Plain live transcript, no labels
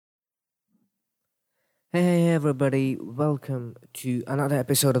Hey everybody, welcome to another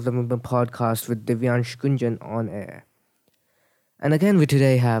episode of the Movement Podcast with Divyansh Kunjan on air. And again, we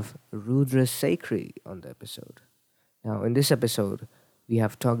today have Rudra Sekhri on the episode. Now, in this episode, we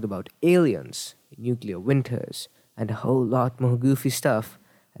have talked about aliens, nuclear winters, and a whole lot more goofy stuff.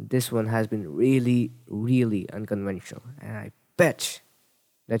 And this one has been really, really unconventional. And I bet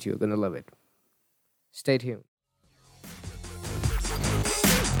that you're gonna love it. Stay tuned.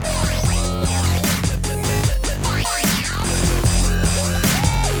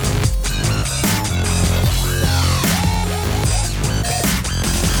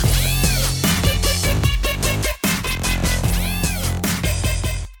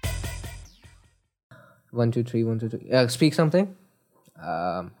 One, two, three, one, two, three. Speak something.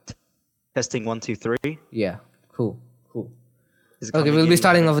 Testing 1, 2, 3. Yeah, cool. Is it Okay, coming we'll be in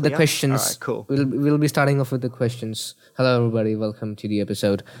starting off with the clear? questions. All right, cool. We'll be starting off with the questions. Hello, everybody. Welcome to the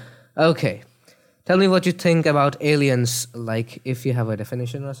episode. Okay, tell me what you think about aliens. Like, if you have a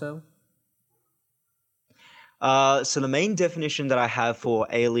definition or so. So the main definition that I have for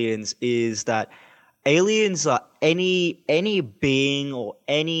aliens is that aliens are any being or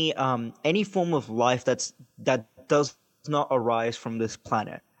any form of life that does not arise from this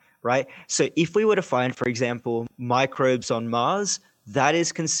planet, right? So if we were to find, for example, microbes on Mars, that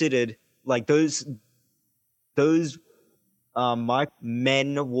is considered like those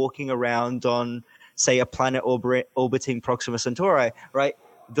men walking around on, say, a planet orbiting Proxima Centauri, right?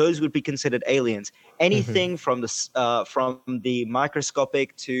 Those would be considered aliens. Anything from the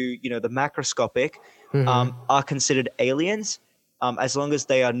microscopic to the macroscopic are considered aliens, as long as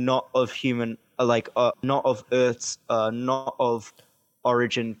they are not of human, not of Earth's, not of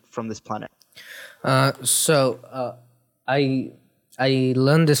origin from this planet. I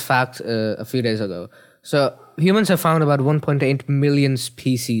learned this fact a few days ago. So humans have found about 1.8 million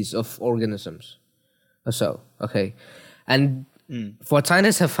species of organisms or so. Okay, and what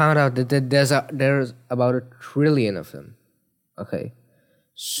scientists have found out that there's about 1 trillion of them. Okay,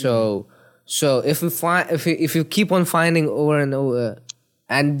 so if you keep on finding over and over,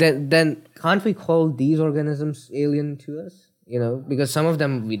 and then can't we call these organisms alien to us? Because some of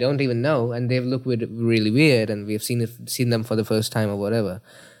them we don't even know, and they've looked really weird, and we've seen them for the first time or whatever.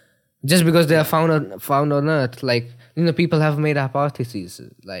 Just because they are found on Earth, people have made hypotheses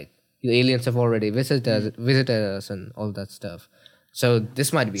like the aliens have already visited us and all that stuff. So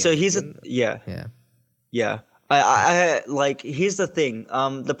this might be. So here's yeah. I like, here's the thing.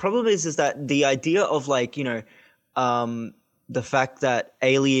 The problem is that the idea of the fact that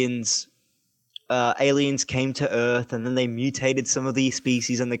aliens came to Earth and then they mutated some of these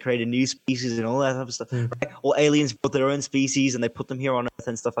species and they created new species and all that type of stuff, right? Or aliens built their own species and they put them here on Earth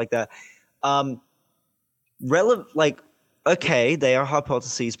and stuff like that. Okay, they are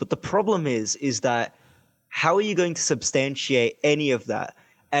hypotheses, but the problem is that how are you going to substantiate any of that?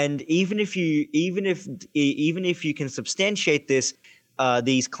 And even if you can substantiate these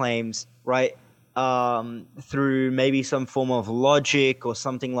claims, right, through maybe some form of logic or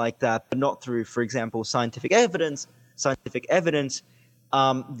something like that, but not through, for example, scientific evidence,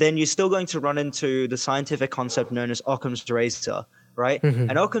 then you're still going to run into the scientific concept known as Occam's razor, right?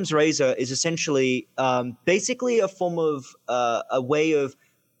 And Occam's razor is essentially basically a form of a way of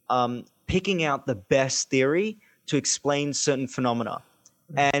picking out the best theory to explain certain phenomena.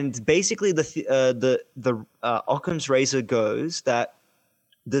 And basically the Occam's razor goes that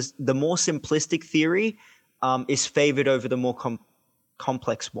the more simplistic theory is favored over the more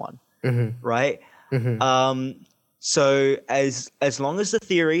complex one, right? So as long as two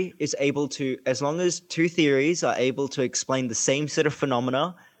theories are able to explain the same set of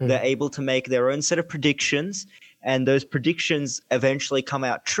phenomena, they're able to make their own set of predictions, and those predictions eventually come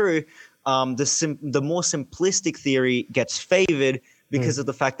out true, the more simplistic theory gets favored because of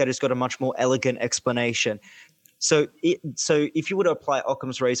the fact that it's got a much more elegant explanation. So if you were to apply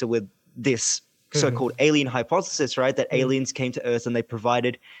Occam's razor with this so-called alien hypothesis, right, that aliens came to Earth and they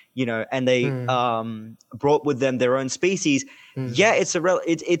provided, and they brought with them their own species, it's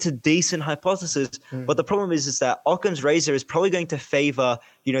a decent hypothesis. But the problem is that Occam's razor is probably going to favor,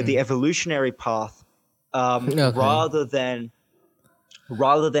 the evolutionary path rather than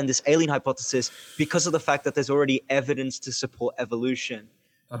this alien hypothesis, because of the fact that there's already evidence to support evolution.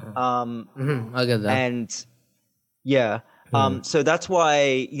 I get that. And so that's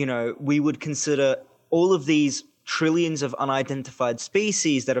why, we would consider all of these trillions of unidentified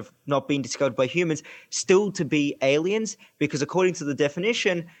species that have not been discovered by humans still to be aliens, because according to the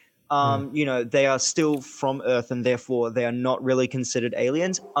definition, they are still from Earth, and therefore they are not really considered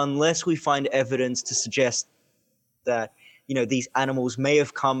aliens unless we find evidence to suggest that, these animals may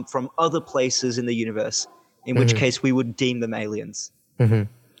have come from other places in the universe, in which case we would deem them aliens.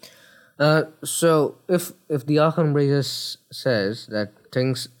 So if the Occam Razor says that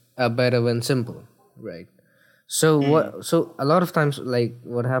things are better when simple, right? So so a lot of times, like,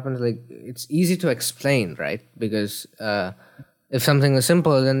 what happens, like, it's easy to explain, right? Because if something is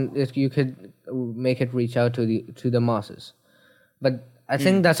simple, then you could make it reach out to the masses. But I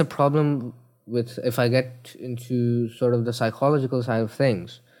think that's a problem with, if I get into sort of the psychological side of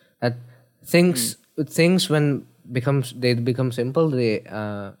things, that things when they become simple, they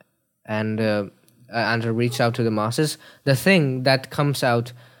and reach out to the masses, the thing that comes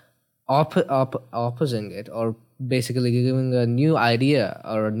out opposing it, or basically giving a new idea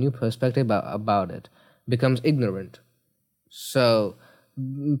or a new perspective about it, becomes ignorant. So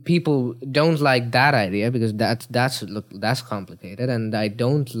people don't like that idea because that's complicated, and I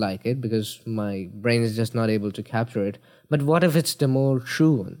don't like it because my brain is just not able to capture it. But what if it's the more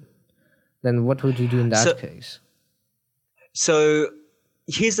true one? Then what would you do in that case? So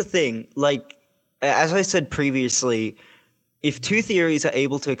here's the thing, like, as I said previously, if two theories are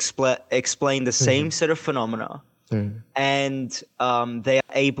able to explain the same set of phenomena, and they are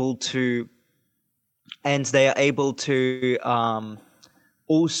able to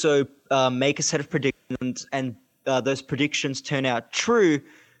also make a set of predictions, and those predictions turn out true,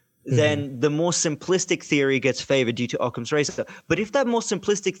 then the more simplistic theory gets favored due to Occam's razor. But if that more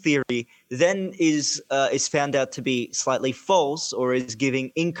simplistic theory then is found out to be slightly false, or is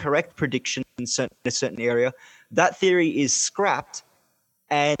giving incorrect predictions in a certain area, that theory is scrapped,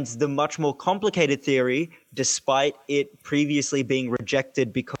 and the much more complicated theory, despite it previously being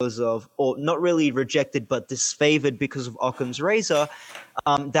rejected or not really rejected, but disfavored because of Occam's razor,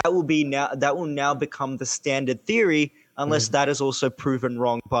 that will now become the standard theory, unless that is also proven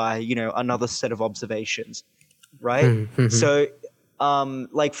wrong by another set of observations, right? So,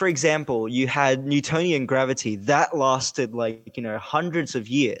 like, for example, you had Newtonian gravity that lasted hundreds of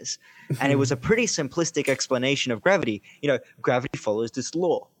years, and it was a pretty simplistic explanation of gravity. Gravity follows this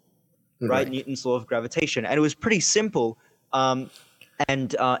law, right? Newton's law of gravitation, and it was pretty simple, and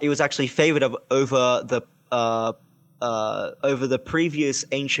it was actually favored over the previous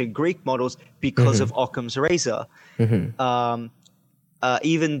ancient Greek models because of Occam's razor.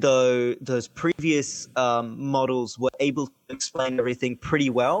 Even though those previous models were able to explain everything pretty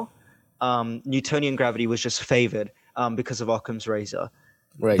well, Newtonian gravity was just favored because of Occam's razor.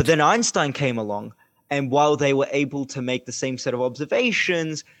 Right. But then Einstein came along, and while they were able to make the same set of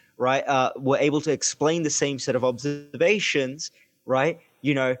observations, right, were able to explain the same set of observations, right,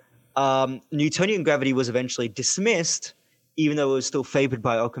 Newtonian gravity was eventually dismissed, even though it was still favored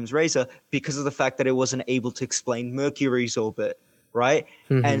by Occam's razor, because of the fact that it wasn't able to explain Mercury's orbit, right?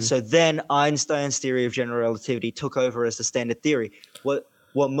 And so then Einstein's theory of general relativity took over as the standard theory. What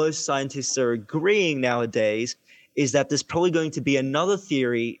most scientists are agreeing nowadays is that there's probably going to be another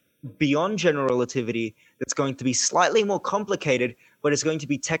theory beyond general relativity that's going to be slightly more complicated, but it's going to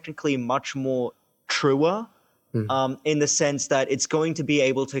be technically much more truer, in the sense that it's going to be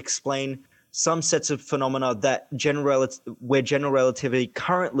able to explain some sets of phenomena that where general relativity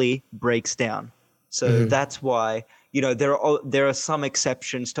currently breaks down. So that's why there are some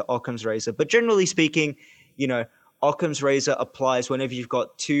exceptions to Occam's razor, but generally speaking, Occam's razor applies whenever you've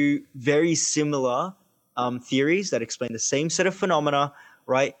got two very similar theories that explain the same set of phenomena,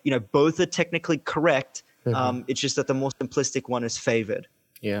 right? Both are technically correct. It's just that the more simplistic one is favored.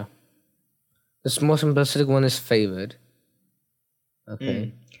 Yeah. The more simplistic one is favored.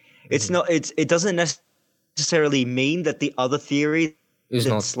 Okay. It doesn't necessarily mean that the other theory is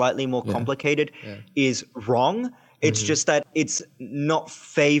that's slightly more complicated is wrong. It's just that it's not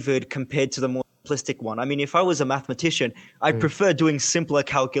favored compared to the more simplistic one. I mean, if I was a mathematician, I'd prefer doing simpler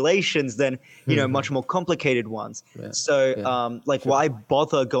calculations than much more complicated ones. So why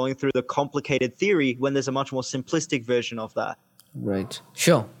bother going through the complicated theory when there's a much more simplistic version of that? Right.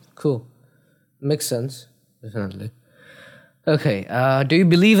 Sure. Cool. Makes sense. Definitely. Okay. Do you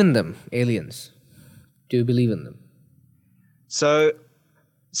believe in them, aliens? Do you believe in them? So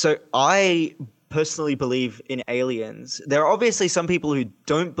I personally believe in aliens. There are obviously some people who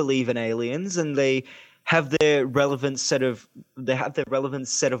don't believe in aliens, and they have their relevant set of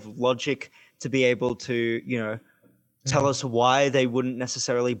logic to be able to tell us why they wouldn't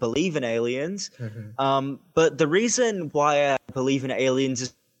necessarily believe in aliens. But the reason why I believe in aliens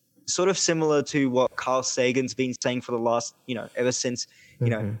is sort of similar to what Carl Sagan's been saying for the last ever since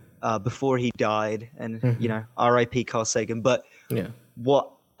before he died, and R.I.P. Carl Sagan. But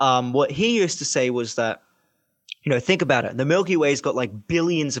what he used to say was that, think about it. The Milky Way's got like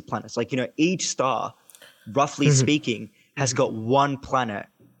billions of planets. Like, each star, roughly speaking, has got one planet.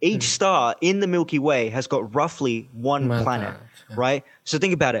 Each star in the Milky Way has got roughly one planet, right? So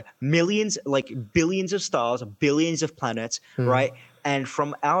think about it. Millions, like billions of stars, billions of planets, right? And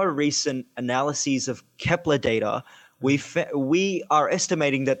from our recent analyses of Kepler data, we are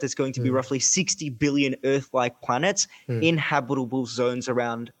estimating that there's going to be roughly 60 billion Earth-like planets in habitable zones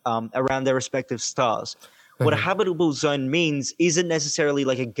around their respective stars. What a habitable zone means isn't necessarily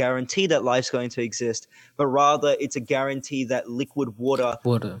like a guarantee that life's going to exist, but rather it's a guarantee that liquid water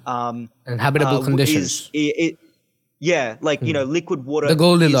and habitable conditions. Liquid water The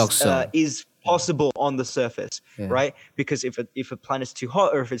Goldilocks zone. is possible on the surface, right? Because if a planet's too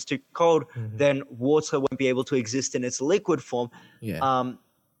hot or if it's too cold, then water won't be able to exist in its liquid form.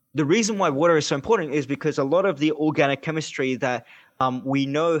 The reason why water is so important is because a lot of the organic chemistry that we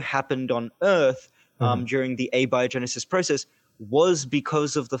know happened on Earth during the abiogenesis process was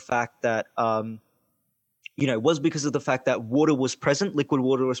because of the fact that water was present, liquid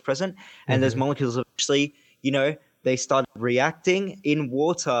water was present, and those molecules actually, they started reacting in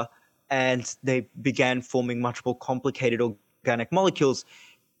water and they began forming much more complicated organic molecules.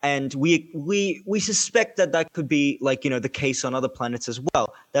 And we suspect that could be the case on other planets as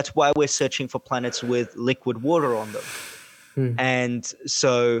well. That's why we're searching for planets with liquid water on them. And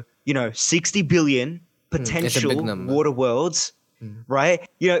so, 60 billion potential water worlds, right?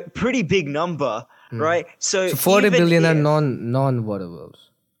 Pretty big number, right? So 40 billion are non-water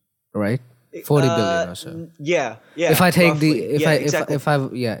worlds, right? 40 billion or so. Yeah. If I take roughly.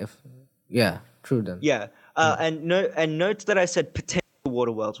 True then. And note that I said potential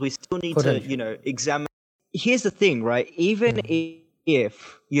water worlds. We still need to, examine. Here's the thing, right? Even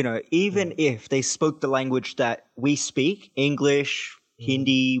if they spoke the language that we speak, English,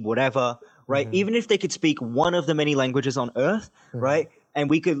 Hindi, whatever, right? Even if they could speak one of the many languages on Earth, right? And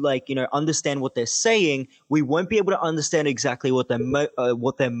we could understand what they're saying, we won't be able to understand exactly what their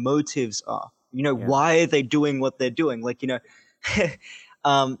motives are. Why are they doing what they're doing?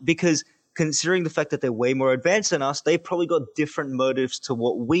 Because considering the fact that they're way more advanced than us, they've probably got different motives to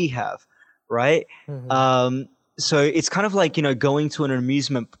what we have, right? So it's kind of like, going to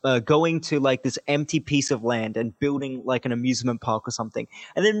this empty piece of land and building like an amusement park or something,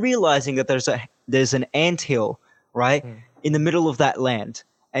 and then realizing that there's an anthill, right, in the middle of that land,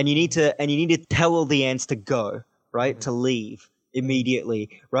 and you need to tell all the ants to go, right, to leave immediately,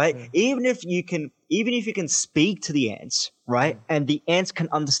 right? Even if you can speak to the ants, right, and the ants can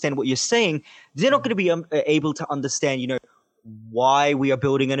understand what you're saying, they're not going to be able to understand, why we are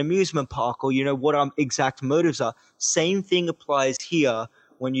building an amusement park or, what our exact motives are. Same thing applies here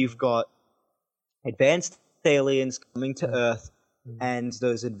when you've got advanced aliens coming to Earth, and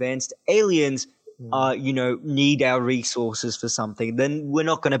those advanced aliens need our resources for something. Then we're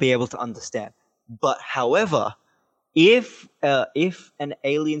not going to be able to understand. But however, if an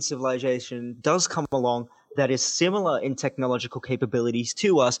alien civilization does come along that is similar in technological capabilities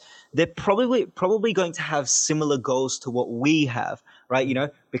to us, they're probably going to have similar goals to what we have, right?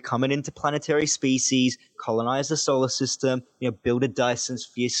 Become an interplanetary species, colonize the solar system, build a Dyson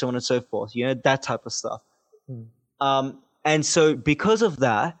sphere, so on and so forth, that type of stuff. And so because of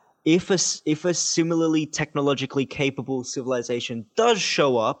that, if a similarly technologically capable civilization does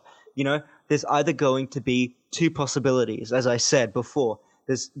show up, there's either going to be two possibilities, as I said before.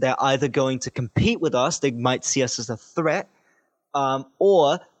 They're either going to compete with us, they might see us as a threat,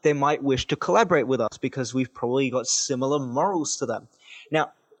 or they might wish to collaborate with us because we've probably got similar morals to them.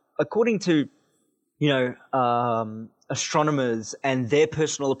 Now, according to, astronomers and their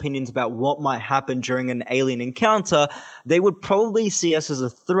personal opinions about what might happen during an alien encounter, they would probably see us as a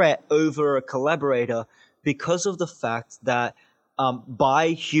threat over a collaborator because of the fact that by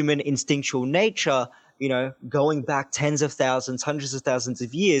human instinctual nature, going back tens of thousands, hundreds of thousands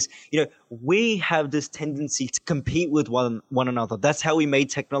of years, we have this tendency to compete with one another. That's how we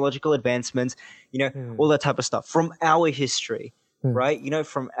made technological advancements, all that type of stuff from our history, right?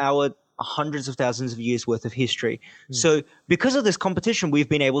 From our hundreds of thousands of years worth of history. So because of this competition, we've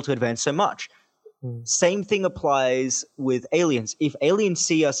been able to advance so much. Same thing applies with aliens. If aliens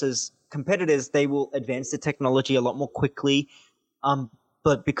see us as competitors, they will advance the technology a lot more quickly.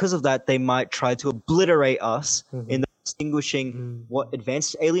 But because of that, they might try to obliterate us in distinguishing what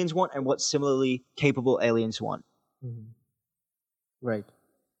advanced aliens want and what similarly capable aliens want. Right.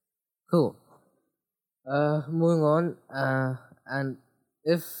 Cool. Moving on. And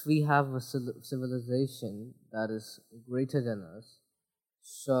if we have a civilization that is greater than us,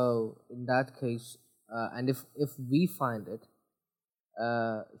 so in that case, and if we find it,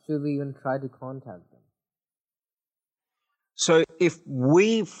 should we even try to contact them? So if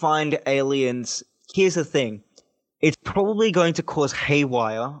we find aliens, here's the thing. it's probably going to cause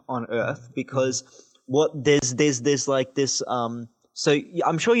haywire on Earth because what there's like this so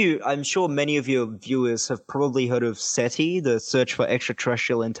I'm sure many of your viewers have probably heard of SETI, the Search for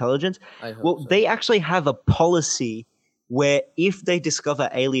Extraterrestrial Intelligence. I hope Well, so. they actually have a policy where if they discover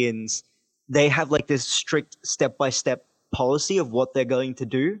aliens, they have like this strict step-by-step policy of what they're going to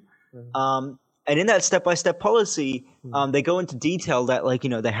do. And in that step-by-step policy, they go into detail that, like,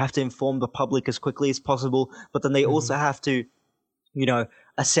 they have to inform the public as quickly as possible, but then they also have to,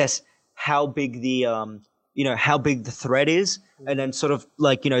 assess how big the, how big the threat is. And then sort of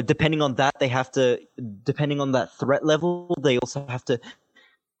like, depending on that, depending on that threat level, they also have to,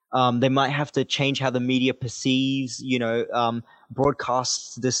 they might have to change how the media perceives,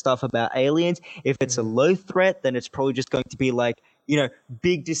 broadcasts this stuff about aliens. If it's a low threat, then it's probably just going to be like,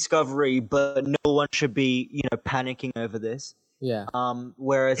 big discovery, but no one should be, panicking over this. Yeah.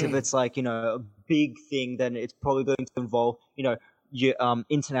 Whereas if it's like, a big thing, then it's probably going to involve,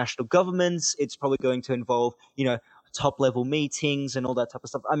 international governments. It's probably going to involve, top level meetings and all that type of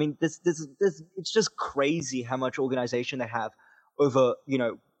stuff. I mean, it's just crazy how much organization they have over,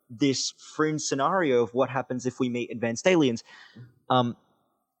 this fringe scenario of what happens if we meet advanced aliens.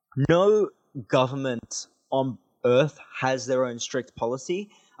 No government on Earth has their own strict policy.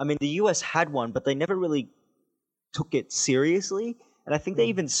 I mean, the US had one, but they never really took it seriously, and I think they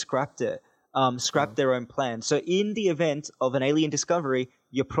even scrapped their own plan. So in the event of an alien discovery,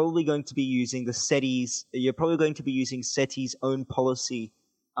 you're probably going to be using SETI's own policy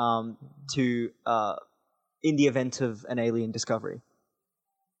to in the event of an alien discovery.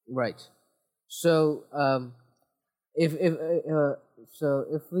 Right. So, if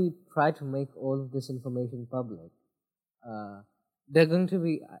we try to make all of this information public, they're going to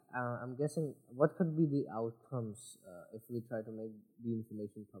be. I'm guessing what could be the outcomes if we try to make the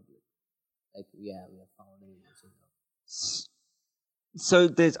information public. Like, we have found aliens.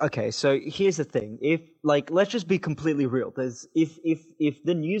 So here's the thing. If, like, let's just be completely real. If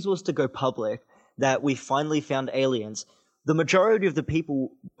the news was to go public that we finally found aliens, the majority of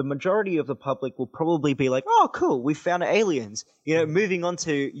the public will probably be like, "Oh, cool, we found aliens." Moving on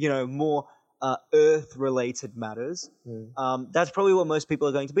to more Earth-related matters. That's probably what most people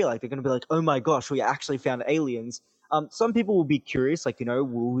are going to be like. They're going to be like, "Oh my gosh, we actually found aliens." Some people will be curious, like,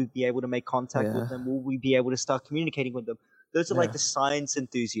 will we be able to make contact with them? Will we be able to start communicating with them? Those are like the science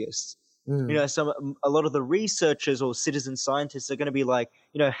enthusiasts. A lot of the researchers or citizen scientists are going to be like,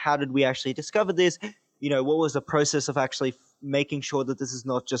 how did we actually discover this? What was the process of actually making sure that this is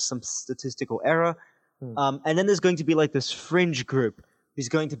not just some statistical error? And then there's going to be like this fringe group who's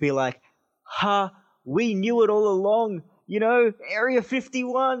going to be like, we knew it all along. Area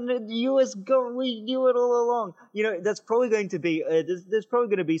 51, US government, we knew it all along. That's probably going to be, there's probably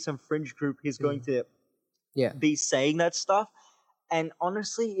going to be some fringe group who's going to be saying that stuff. And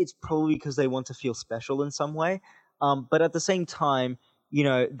honestly, it's probably because they want to feel special in some way. But at the same time,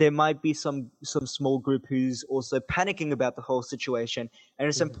 there might be some small group who's also panicking about the whole situation. And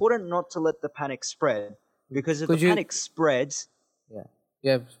it's important not to let the panic spread. Because if panic spreads...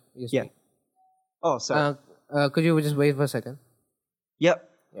 Yeah. You speak. Oh, sorry. Could you just wait for a second? Yep.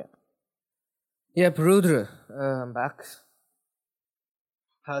 Yep, Rudra. I'm back.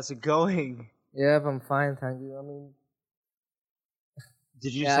 How's it going? Yep, I'm fine, thank you. I mean...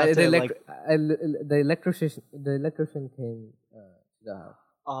 Did you just have to, the electrician came to the house.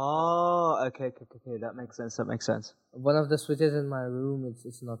 Oh, okay. That makes sense. One of the switches in my room,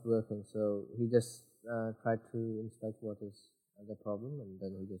 it's not working, so he just tried to inspect what is the problem, and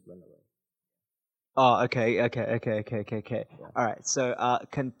then he just went away. Oh, okay. Yeah. All right. So,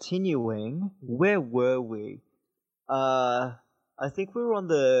 continuing, where were we? I think we were on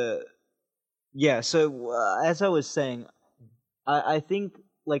the. Yeah. So, as I was saying, I think,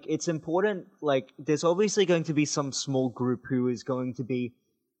 like, it's important. Like, there's obviously going to be some small group who is going to be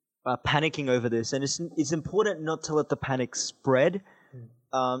panicking over this, and it's important not to let the panic spread,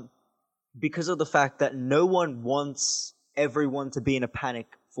 because of the fact that no one wants everyone to be in a panic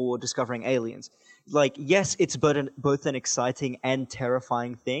for discovering aliens. Like, yes, it's both an exciting and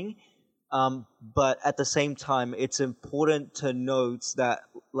terrifying thing, but at the same time, it's important to note that,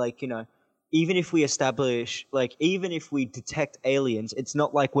 like, even if we detect aliens, it's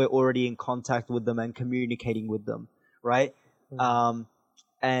not like we're already in contact with them and communicating with them, right?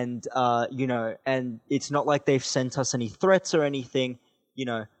 And it's not like they've sent us any threats or anything,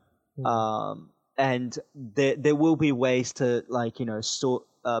 and there will be ways to, like,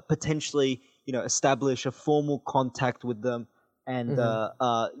 potentially, establish a formal contact with them and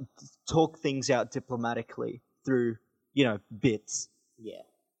talk things out diplomatically through, bits.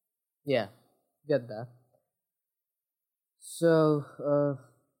 Yeah, get that. So,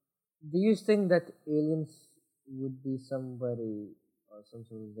 do you think that aliens would be somebody or some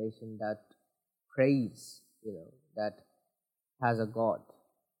civilization that prays, that has a god?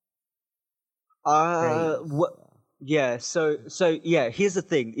 Prays. What? Yeah. So yeah. Here's the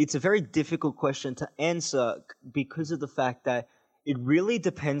thing. It's a very difficult question to answer because of the fact that it really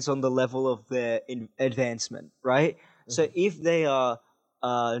depends on the level of their advancement, right? So Mm-hmm. if they are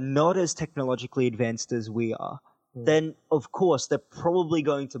not as technologically advanced as we are, Mm. then of course they're probably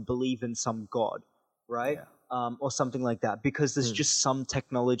going to believe in some god, right? Yeah. Or something like that, because there's Mm. just some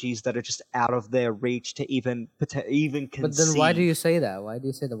technologies that are just out of their reach to even But then why do conceive. you say that? Why do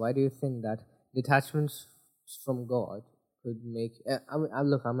you say that? Why do you think that detachments from God could make...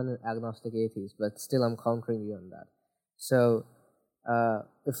 look, I'm an agnostic atheist, but still I'm countering you on that. So,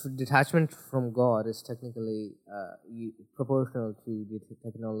 if detachment from God is technically proportional to the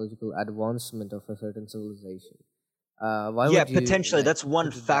technological advancement of a certain civilization, why Yeah, would you potentially that's one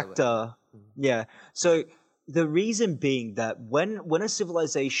put it that way? factor. Yeah. So the reason being that when a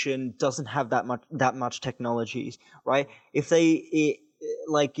civilization doesn't have that much technologies, right? If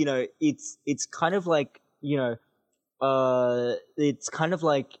like it's kind of like it's kind of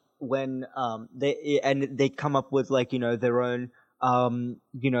like when they come up with like their own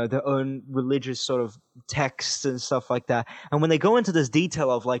religious sort of texts and stuff like that, and when they go into this detail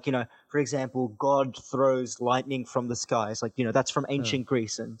of like for example, God throws lightning from the skies, like that's from Uh, ancient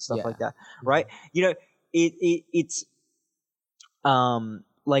Greece and stuff yeah. like that, Mhm. right? It's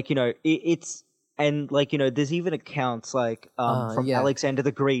like it's and like there's even accounts like from Yeah. Yeah. Alexander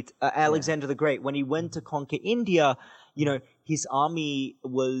the Great, when he went to conquer India, his army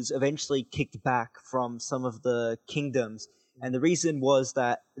was eventually kicked back from some of the kingdoms, and the reason was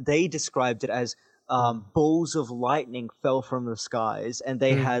that they described it as balls of lightning fell from the skies, and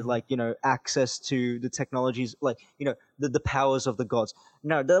they had Mhm. like access to the technologies, like the powers of the gods.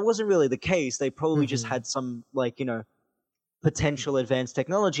 No, that wasn't really the case. They probably just Mhm. had some like potential advanced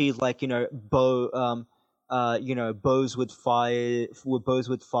technology, like bows with fire,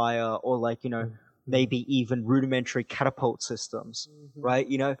 or like Mhm. maybe even rudimentary catapult systems, Mhm. right?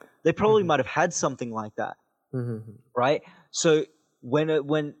 They probably Mhm. might have had something like that, Mhm. right? So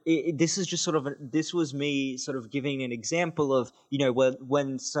this is just sort of this was me sort of giving an example of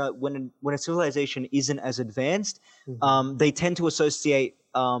when a civilization isn't as advanced, Mhm. they tend to associate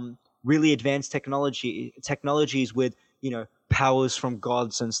really advanced technologies with powers from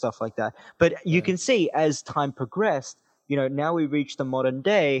gods and stuff like that. But you Yeah. can see as time progressed, now we reach the modern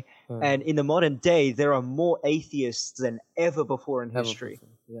day, Uh, and in the modern day there are more atheists than ever before in Ever history, before.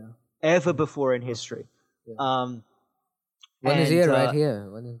 Yeah. ever Mhm. before in Okay. history. Yeah. Um, One is and here, right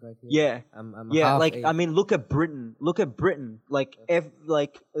here. One is right here. yeah, I'm yeah. half Like I eight. mean, look at Britain. Look at Britain. Like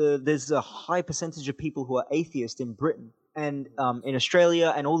there's a high percentage of people who are atheist in Britain and in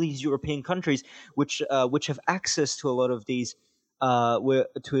Australia and all these European countries, which have access to a lot of these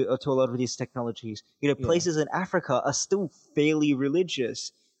to a lot of these technologies. Yeah. Places in Africa are still fairly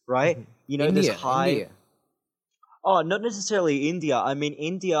religious, right? Mhm. There's India. high. India. Oh, not necessarily India. I mean,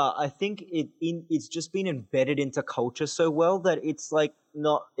 India, I think it's just been embedded into culture so well that it's like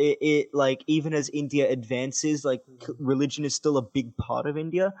not like even as India advances, like religion is still a big part of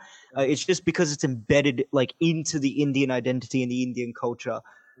India. It's just because it's embedded like into the Indian identity and the Indian culture.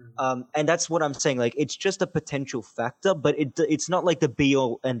 And that's what I'm saying. Like, it's just a potential factor, but it's not like the be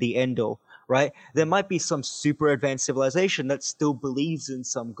all and the end all, right? There might be some super advanced civilization that still believes in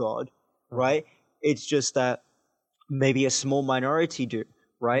some god, Uh-huh. right? It's just that maybe a small minority do,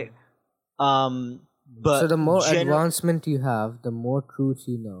 right? Mhm. So But the more advancement you have, the more truth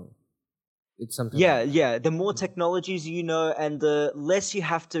you know. It's something yeah, like that. yeah. The more technologies and the less you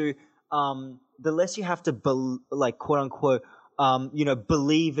have to, like quote unquote,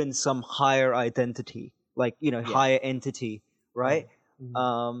 believe in some higher identity, like Yeah. higher entity, right?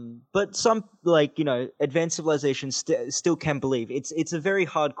 Mhm. But some like advanced civilizations still can believe. It's a very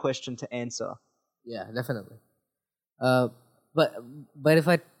hard question to answer. Yeah, definitely. Uh, but if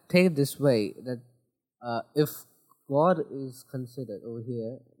I take it this way, that if God is considered over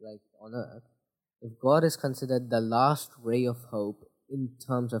here, like on Earth, if God is considered the last ray of hope in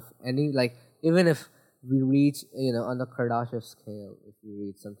terms of any, like, even if we reach, on the Kardashev scale, if we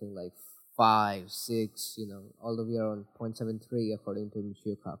reach something like 5, 6, all the way around 0.73 according to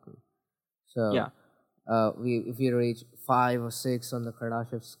Michio Kaku. So Yeah. if we reach 5 or 6 on the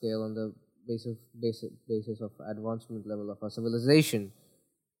Kardashev scale on the basis of advancement level of our civilization,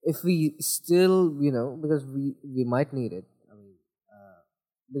 if we still, because we might need it. I mean,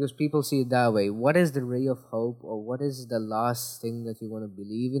 because people see it that way. What is the ray of hope, or what is the last thing that you want to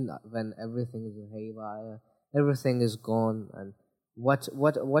believe in when everything is haywire? everything is gone, and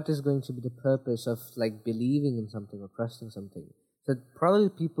what is going to be the purpose of like believing in something or trusting something? So probably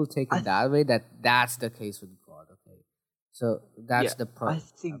people take it that way, that's the case with God. Okay, so that's the I point.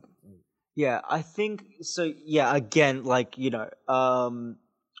 think. Yeah, I think so. Yeah, again, like it's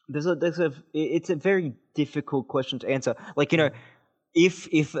a very difficult question to answer. Like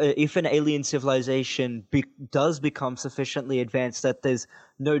if an alien civilization does become sufficiently advanced that there's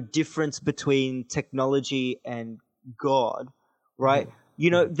no difference between technology and God, right?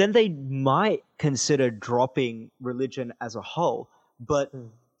 Then they might consider dropping religion as a whole. But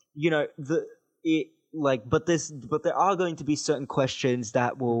but there are going to be certain questions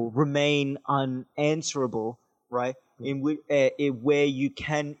that will remain unanswerable, right? Where you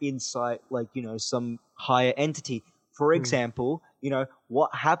can incite some higher entity. For example,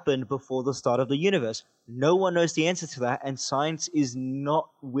 what happened before the start of the universe? No one knows the answer to that, and science is not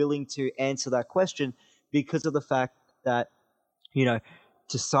willing to answer that question because of the fact that to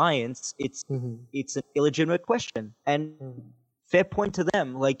science it's an illegitimate question. And fair point to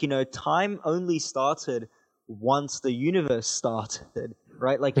them. Time only started once the universe started,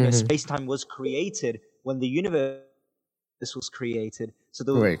 right? Space-time was created when the universe was created. So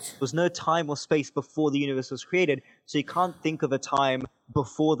there was no time or space before the universe was created. So you can't think of a time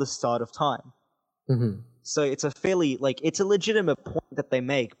before the start of time. So it's it's a legitimate point that they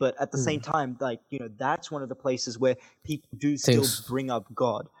make, but at the same time, that's one of the places where people do still bring up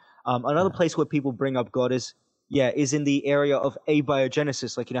God. Another place where people bring up God is in the area of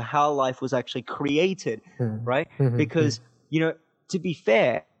abiogenesis, how life was actually created, right? Because, to be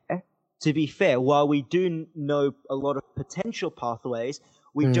fair, while we do know a lot of potential pathways,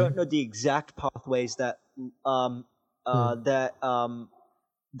 we don't know the exact pathways that that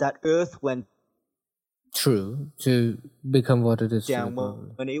Earth went through to become what it is down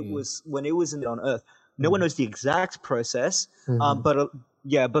when it was on Earth. No one knows the exact process, but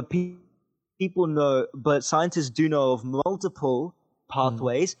people know, but scientists do know of multiple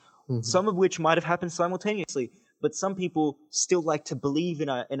pathways, some of which might have happened simultaneously. But some people still like to believe in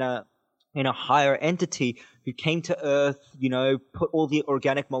a higher entity who came to Earth, put all the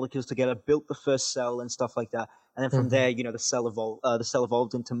organic molecules together, built the first cell and stuff like that. And then from there, the cell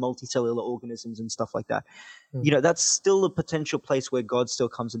evolved into multicellular organisms and stuff like that. That's still a potential place where God still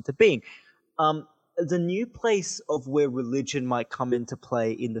comes into being. The new place of where religion might come into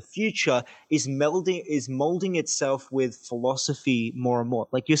play in the future is molding itself with philosophy more and more.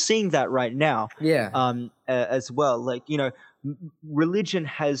 You're seeing that right now. As well. Religion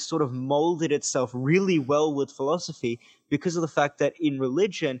has sort of molded itself really well with philosophy because of the fact that in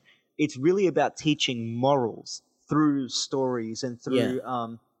religion, it's really about teaching morals through stories and through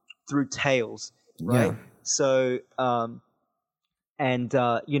tales, right? So, and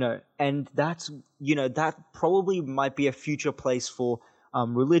that's that probably might be a future place for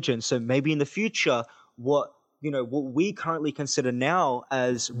religion. So maybe in the future, what we currently consider now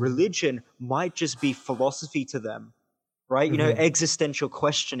as religion might just be philosophy to them, right? Existential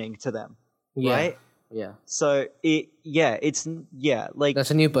questioning to them, right? So that's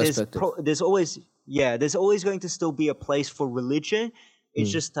a new perspective. There's always going to still be a place for religion.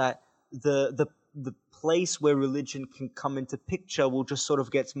 It's just that the place where religion can come into picture will just sort of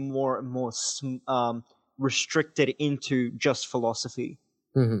get more and more restricted into just philosophy.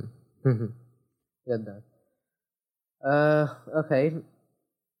 Get that. Okay.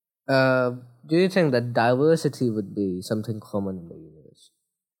 Do you think that diversity would be something common in the universe?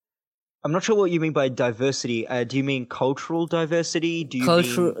 I'm not sure what you mean by diversity. Do you mean cultural diversity? Do you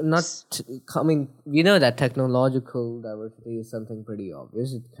mean we know that technological diversity is something pretty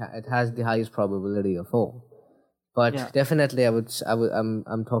obvious. It has the highest probability of all. But definitely, I'm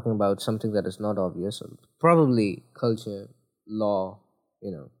talking about something that is not obvious. Probably culture, law,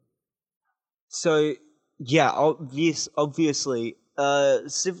 So obviously,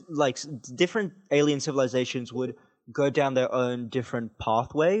 different alien civilizations would go down their own different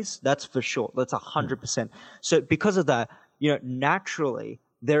pathways. That's for sure. That's 100%. So because of that, naturally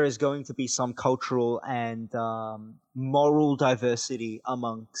there is going to be some cultural and moral diversity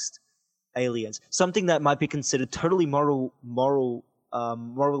amongst aliens. Something that might be considered totally morally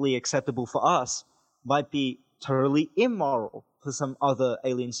acceptable for us might be totally immoral for some other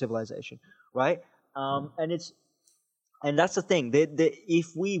alien civilization, right? And that's the thing.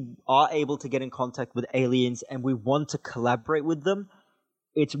 If we are able to get in contact with aliens and we want to collaborate with them,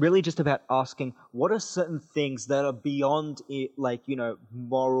 it's really just about asking what are certain things that are beyond it,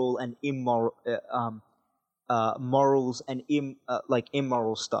 moral and immoral, morals and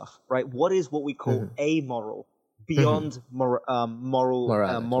immoral stuff, right? What is what we call amoral beyond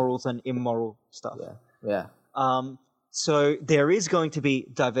morals and immoral stuff? So there is going to be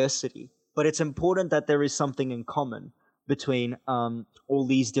diversity, but it's important that there is something in common between all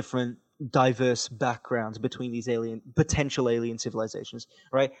these different diverse backgrounds between these potential alien civilizations,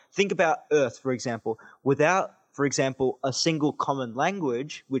 right? Think about Earth, for example. Without, for example, a single common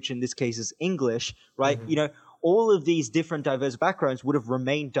language, which in this case is English, right? All of these different diverse backgrounds would have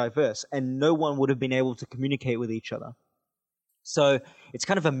remained diverse, and no one would have been able to communicate with each other. So it's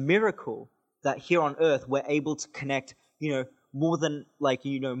kind of a miracle that here on Earth we're able to connect, more than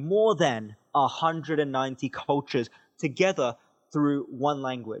 190 cultures together through one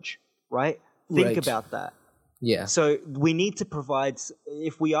language, right? Think about that. Yeah. So we need to provide,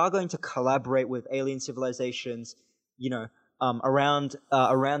 if we are going to collaborate with alien civilizations, around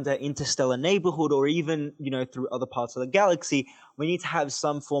their interstellar neighborhood, or even through other parts of the galaxy, we need to have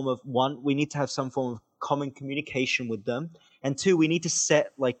some form of common communication with them, and two, we need to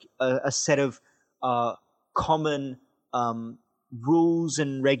set a set of common rules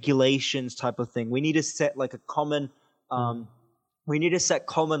and regulations type of thing. We need to set a common we need to set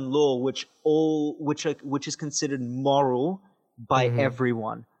common law which is considered moral by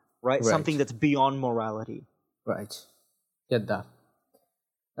everyone, right? Something that's beyond morality. Right. Get that.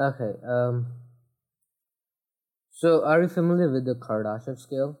 Okay. So are you familiar with the Kardashev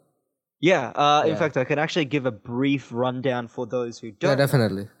scale? Yeah. In fact, I can actually give a brief rundown for those who don't. Yeah,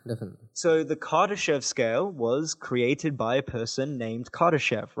 definitely. So the Kardashev scale was created by a person named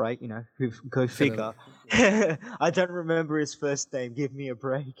Kardashev, right? Go figure. I don't remember his first name. Give me a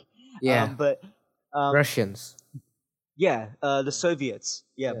break. Yeah. Russians. Yeah, the Soviets.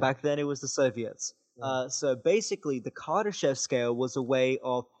 Yeah, back then it was the Soviets. So basically, the Kardashev scale was a way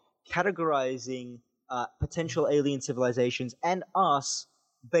of categorizing potential alien civilizations and us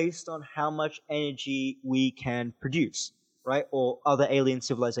based on how much energy we can produce, right? Or other alien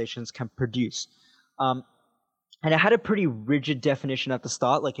civilizations can produce. And it had a pretty rigid definition at the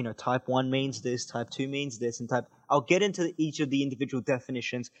start, type 1 means this, type 2 means this, and I'll get into each of the individual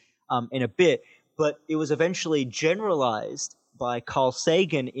definitions in a bit, but it was eventually generalized by Carl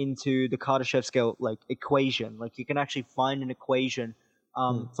Sagan into the Kardashev scale equation. You can actually find an equation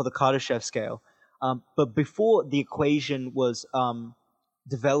for the Kardashev scale. But before the equation was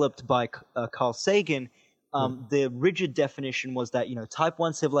developed by Carl Sagan, the rigid definition was that type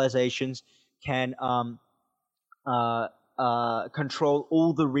 1 civilizations can control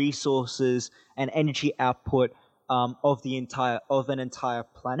all the resources and energy output of an entire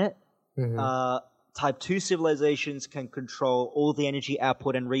planet. Type 2 civilizations can control all the energy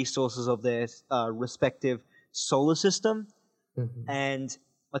output and resources of their respective solar system, and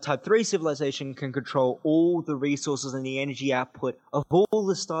a type 3 civilization can control all the resources and the energy output of all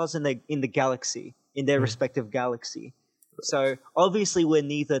the stars in the galaxy, in their respective galaxy. So obviously we're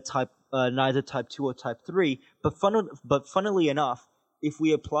neither type 2 or type 3, but funnily enough, if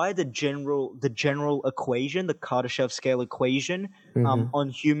we apply the general equation, the Kardashev scale equation, on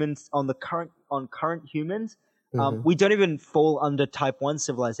humans, on current humans, we don't even fall under type 1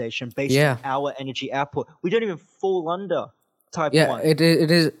 civilization based on our energy output. We don't even fall under type 1. Yeah, it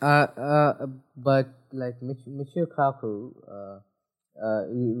is. But Michio Kaku,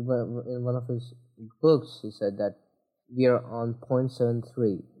 in one of his books, he said that we are on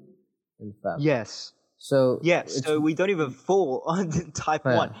 0.73. In fact. Yes. So we don't even fall on type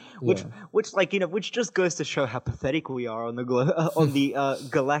 1, which just goes to show how pathetic we are on the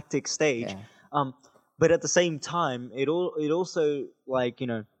galactic stage. Yeah. But at the same time, it also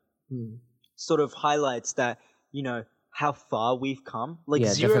sort of highlights that how far we've come.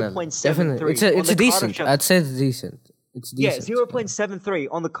 0.73. Definitely. It's decent. I'd say it's decent. It's decent. Yeah, 0.73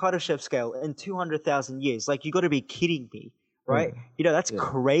 on the Kardashev scale in 200,000 years. You got to be kidding me. Right? That's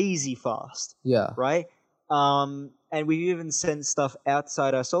crazy fast. Yeah. Right? And we've even sent stuff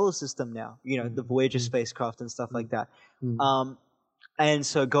outside our solar system now, the Voyager spacecraft and stuff like that. And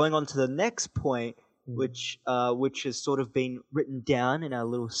so going on to the next point, which has sort of been written down in our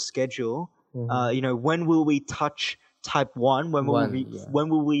little schedule, when will we touch type 1? When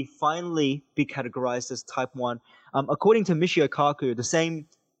will we finally be categorized as type 1? According to Michio Kaku, the same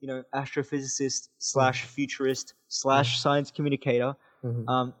astrophysicist / futurist / science communicator,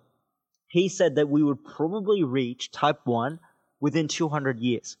 he said that we would probably reach type 1 within 200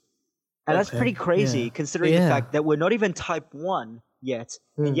 years. And that's pretty crazy considering the fact that we're not even type 1 yet,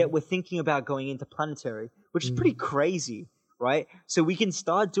 and yet we're thinking about going into planetary, which is pretty crazy, right? So we can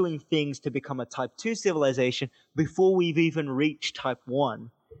start doing things to become a type 2 civilization before we've even reached type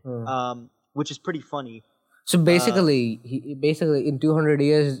 1, which is pretty funny. So basically, in 200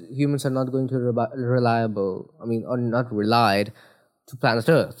 years, humans are not going to relied to planet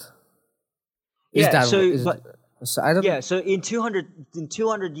Earth. Is Yeah. that So, is but so I don't. yeah. So in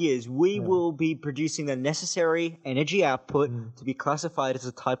 200 years, we will be producing the necessary energy output to be classified as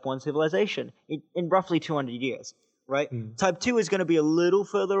a Type 1 civilization in roughly 200 years. Right. Type 2 is going to be a little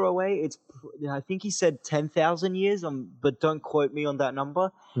further away. I think he said 10,000 years. But don't quote me on that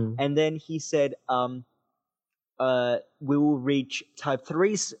number. And then he said, we will reach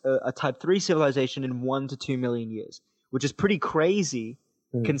a Type 3 civilization in 1 to 2 million years, which is pretty crazy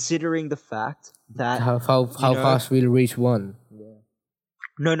considering the fact that How fast we'll reach one?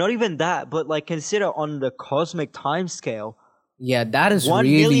 no, not even that, but like consider on the cosmic time scale, Yeah, that is 1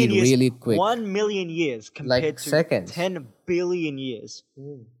 really million years, really quick. 1 million years compared Like to seconds. 10 billion years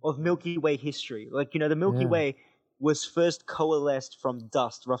of Milky Way history. Like, the Milky Way was first coalesced from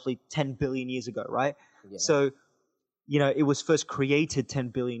dust roughly 10 billion years ago, right? Yeah. So, it was first created 10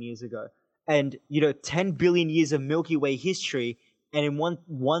 billion years ago. And, 10 billion years of Milky Way history, and in 1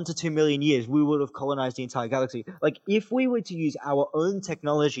 to 2 million years, we would have colonized the entire galaxy. Like, if we were to use our own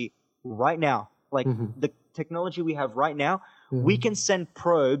technology right now, like the technology we have right now, we can send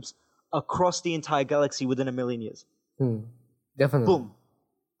probes across the entire galaxy within 1 million years. Definitely. Boom.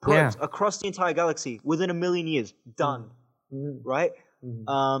 Probes across the entire galaxy within 1 million years. Done. Right?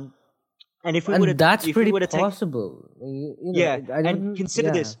 And if we would have, that's if pretty we would have possible. and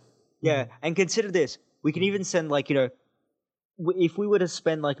consider this. Yeah, and consider this. We can even send if we were to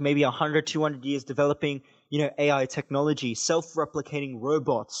spend maybe 100, 200 years developing, AI technology, self-replicating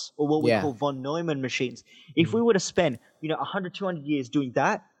robots, or what we call von Neumann machines. If we were to spend, 100, 200 years doing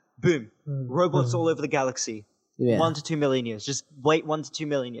that, boom, robots all over the galaxy. 1 to 2 million years. Just wait 1 to 2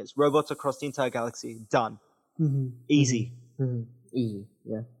 million years. Robots across the entire galaxy. Done. Easy. Easy.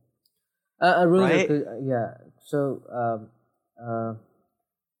 Yeah. Rudra, Right? yeah. So,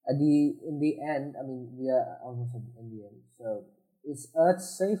 in the end, I mean, we are almost in the end. So, is Earth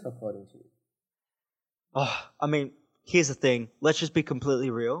safe according to you? Oh, I mean, here's the thing. Let's just be completely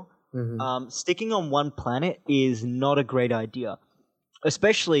real. Sticking on one planet is not a great idea,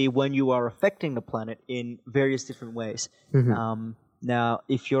 especially when you are affecting the planet in various different ways. Now,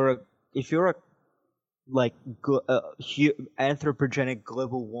 if you're a anthropogenic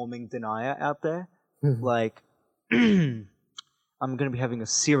global warming denier out there, I'm going to be having a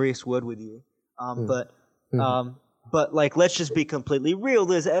serious word with you. But let's just be completely real.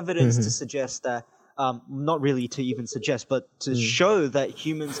 There's evidence to suggest that, not really to even suggest, but to show that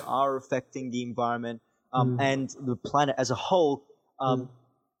humans are affecting the environment and the planet as a whole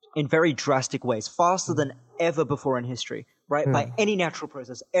in very drastic ways, faster than ever before in history, right? By any natural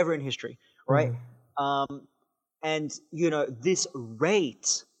process ever in history, right? And, this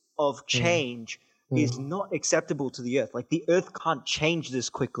rate of change is not acceptable to the Earth. Like, the Earth can't change this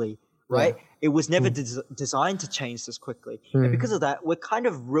quickly, right? It was never designed to change this quickly. And because of that, we're kind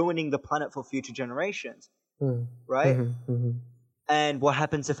of ruining the planet for future generations, right? And what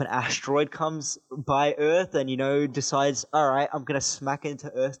happens if an asteroid comes by Earth and, decides, all right, I'm going to smack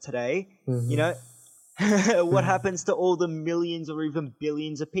into Earth today, what happens to all the millions or even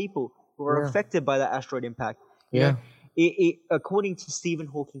billions of people who are affected by that asteroid impact? You know, according to Stephen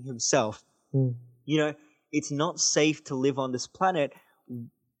Hawking himself, it's not safe to live on this planet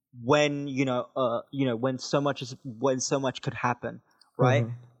when when so much could happen, right?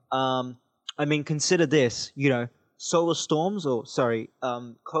 I mean, consider this, solar storms, or sorry,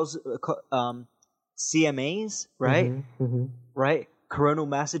 CMAs, right? Right? Coronal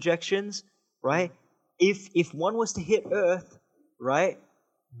mass ejections, right? If one was to hit Earth, right?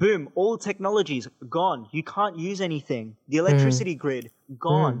 Boom, all technologies gone. You can't use anything. The electricity grid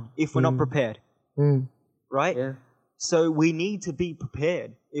gone if we're not prepared. Right? Yeah. So we need to be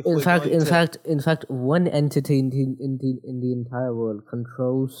prepared. In fact, one entity in the entire world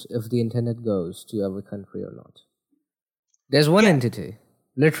controls if the internet goes to every country or not. There's one entity,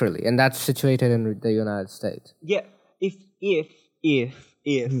 literally, and that's situated in the United States. Yeah. If a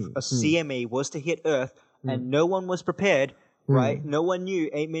CMA was to hit Earth and no one was prepared, right? No one knew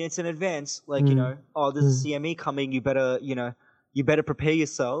 8 minutes in advance, there's a CME coming, you better prepare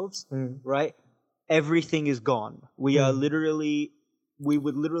yourselves, right? Everything is gone. We would literally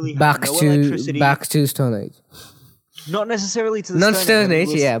have no electricity. Back to Stone Age. Not necessarily to the Not Stone Age.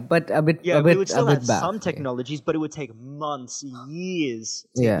 but a bit. Yeah, we would still have back, some technologies, but it would take months, years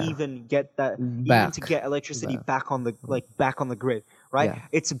to even get that, back. to get electricity back on the grid, right? Yeah.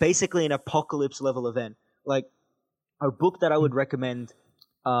 It's basically an apocalypse level event. Like, a book that I would recommend,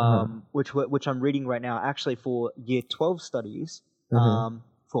 which I'm reading right now, actually for Year 12 studies,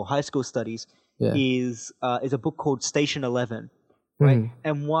 for high school studies, is a book called Station 11, right?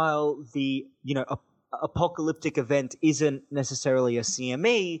 And while the apocalyptic event isn't necessarily a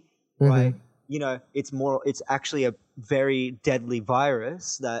CME, right? it's actually a very deadly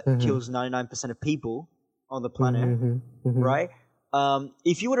virus that Mm-hmm. kills 99% of people on the planet, Mm-hmm. Mm-hmm. right?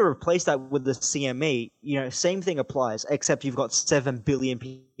 If you were to replace that with the CME, same thing applies, except you've got 7 billion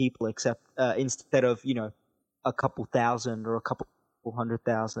people, instead of a couple thousand or a couple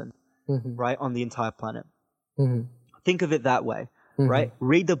 100,000, Mm-hmm. right, on the entire planet. Mm-hmm. Think of it that way, right?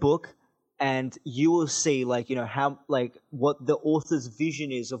 Read the book, and you will see, how, what the author's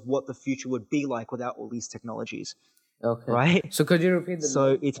vision is of what the future would be like without all these technologies, Okay. right? So could you repeat the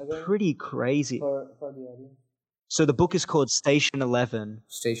So name it's again pretty crazy. for the audience? So the book is called Station 11.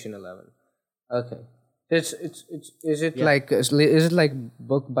 Station 11. Okay. Is it Yeah. is it like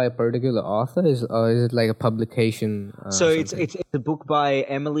book by a particular author, or is it like a publication? So it's something? it's it's a book by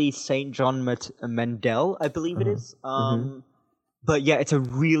Emily St. John Mandel, I believe it is. But yeah, it's a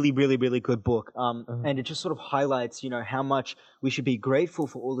really, really, really good book. And it just sort of highlights, how much we should be grateful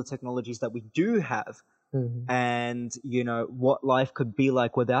for all the technologies that we do have, and what life could be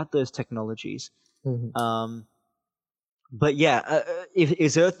like without those technologies. But yeah,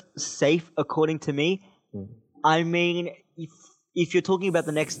 is Earth safe according to me? I mean, if you're talking about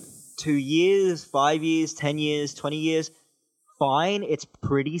the next 2 years, 5 years, 10 years, 20 years, fine, it's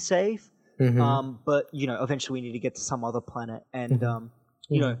pretty safe. But eventually we need to get to some other planet and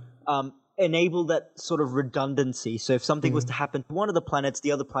enable that sort of redundancy. So if something was to happen to one of the planets,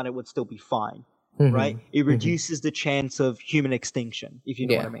 the other planet would still be fine, right? It reduces the chance of human extinction, if you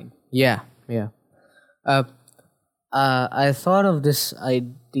know what I mean. Yeah, yeah. I thought of this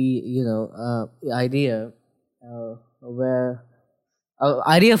idea where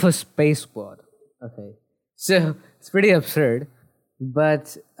idea for space squad. Okay, so it's pretty absurd,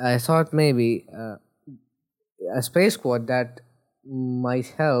 but I thought maybe a space squad that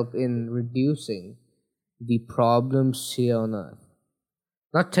might help in reducing the problems here on Earth.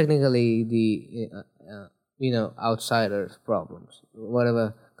 Not technically the outsiders' problems,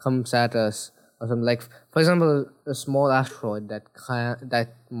 whatever comes at us. Or something like, for example, a small asteroid that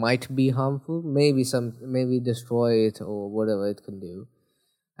might be harmful, maybe destroy it or whatever it can do,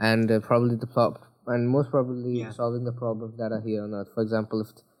 and most probably solving the problems that are here on Earth. For example,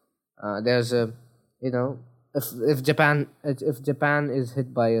 if there's a if Japan is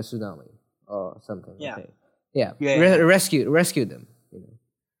hit by a tsunami or something, rescue them.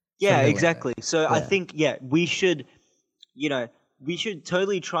 Yeah, Something like that. exactly. So I think we should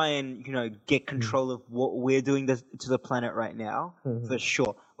totally try and get control of what we're doing to the planet right now, for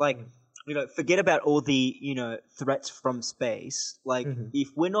sure. Forget about all the threats from space. If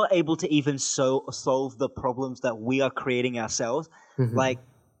we're not able to even solve the problems that we are creating ourselves,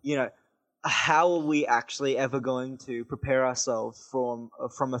 how are we actually ever going to prepare ourselves from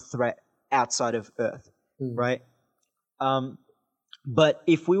a threat outside of Earth, right? But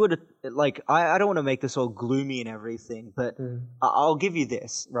if we were to, I don't want to make this all gloomy and everything, but I'll give you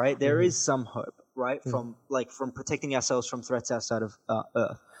this, right? There is some hope, right? From protecting ourselves from threats outside of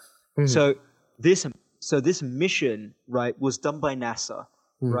Earth. So this mission, right, was done by NASA,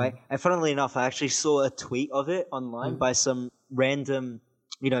 right? And funnily enough, I actually saw a tweet of it online by some random,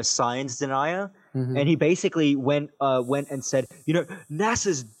 science denier, and he basically went and said,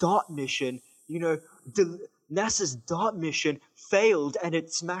 NASA's DART mission, NASA's DART mission failed and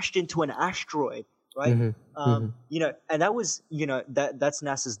it smashed into an asteroid, right? And that was, that's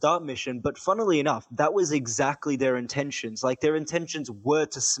NASA's DART mission. But funnily enough, that was exactly their intentions. Their intentions were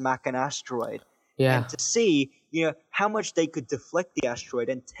to smack an asteroid and to see, how much they could deflect the asteroid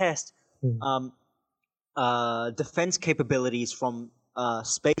and test defense capabilities from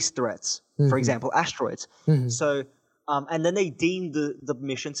space threats, for example, asteroids. So, and then they deemed the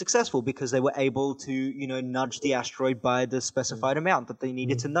mission successful because they were able to, nudge the asteroid by the specified amount that they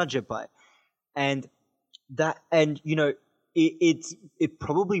needed to nudge it by. And it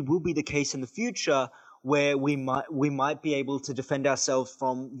probably will be the case in the future where we might be able to defend ourselves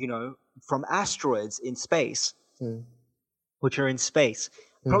from asteroids in space, which are in space.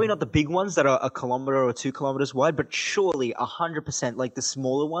 Probably not the big ones that are a kilometer or 2 kilometers wide, but surely 100%, like the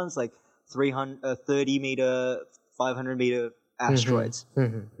smaller ones, like 30 meter, 500 meter asteroids,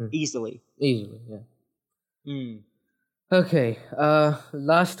 easily. Yeah. Okay.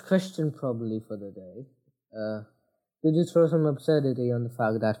 Last question probably for the day. Could you throw some absurdity on the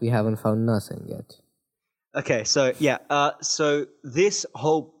fact that we haven't found nothing yet? Okay, so so this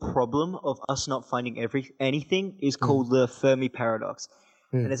whole problem of us not finding anything is called the Fermi paradox,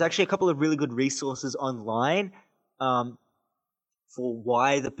 and there's actually a couple of really good resources online for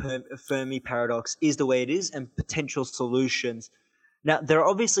why the Fermi paradox is the way it is and potential solutions Now, there are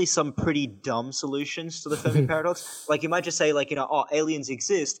obviously some pretty dumb solutions to the Fermi paradox. Like, you might just say, like, oh, aliens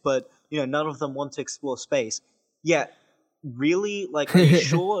exist, but, none of them want to explore space. Yeah, really? Like, are you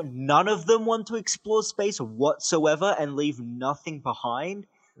sure none of them want to explore space whatsoever and leave nothing behind?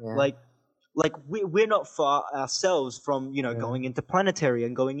 Yeah. Like we're not far ourselves from, going interplanetary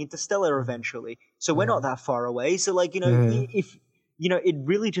and going interstellar eventually. So we're not that far away. So, like, if, it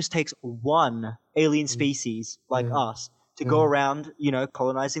really just takes one alien species like us to go around,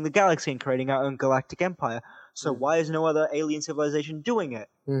 colonizing the galaxy and creating our own galactic empire. So why is no other alien civilization doing it?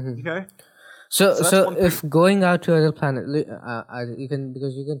 So if going out to other planets, you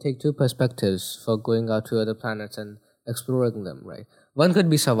can take two perspectives for going out to other planets and exploring them, right? One could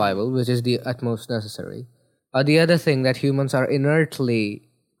be survival, which is the utmost necessary, or the other thing that humans are inertly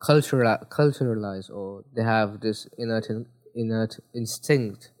culturalized, or they have this inert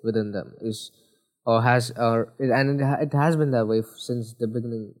instinct within them, it has been that way since the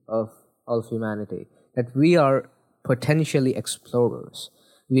beginning of all of humanity, that we are potentially explorers.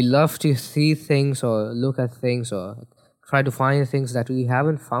 We love to see things or look at things or try to find things that we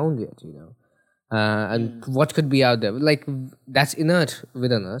haven't found yet, and what could be out there. Like, that's inert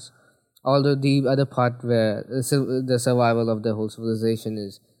within us. Although the other part where the survival of the whole civilization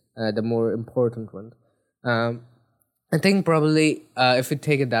is the more important one. I think probably if you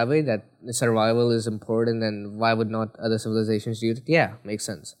take it that way, that survival is important, then why would not other civilizations do it? Yeah, makes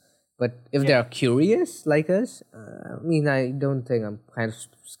sense. But if they are curious like us, I don't think, I'm kind of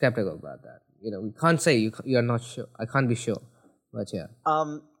skeptical about that. We can't say you're not sure. I can't be sure, but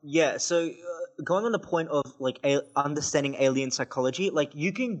yeah. So going on the point of like understanding alien psychology, like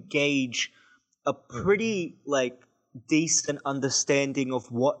you can gauge a pretty like decent understanding of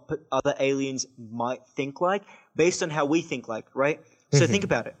what other aliens might think like based on how we think like, right? So think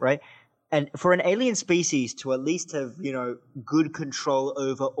about it, right? And for an alien species to at least have, good control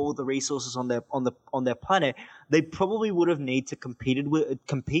over all the resources on their planet, they probably would have need to compete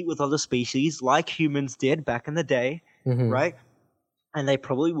with other species like humans did back in the day, right? And they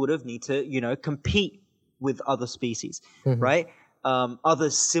probably would have need to, compete with other species, right?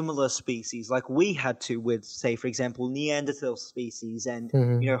 Other similar species, like we had to with, say, for example, Neanderthal species and,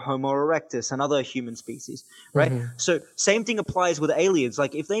 Homo erectus and other human species, right? So same thing applies with aliens.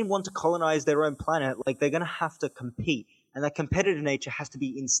 Like, if they want to colonize their own planet, like, they're going to have to compete. And that competitive nature has to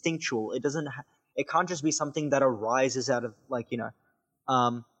be instinctual. It can't just be something that arises out of, like,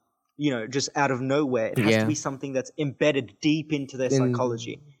 just out of nowhere. It has to be something that's embedded deep into their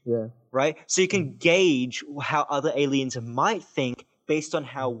psychology. Yeah. Right? So you can gauge how other aliens might think based on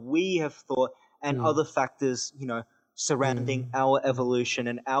how we have thought and other factors, surrounding our evolution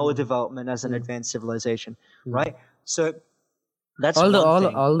and our development as an advanced civilization. Right? So that's one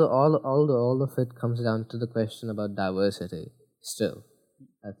thing. All of it comes down to the question about diversity still,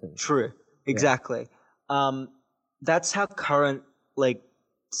 I think. True. Exactly. That's how current, like,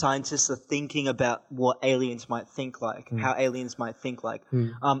 scientists are thinking about what aliens might think like, how aliens might think like.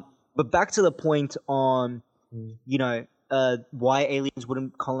 But back to the point on, why aliens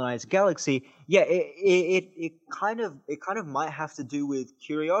wouldn't colonize a galaxy. Yeah, it kind of might have to do with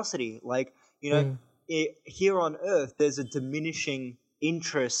curiosity. Like, here on Earth, there's a diminishing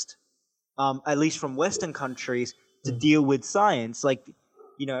interest, at least from Western countries, to deal with science. Like,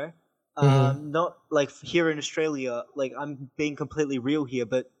 not like here in Australia, like, I'm being completely real here,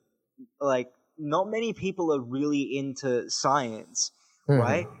 but like, not many people are really into science,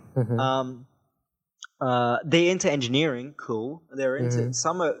 right? They're into engineering, cool. They're into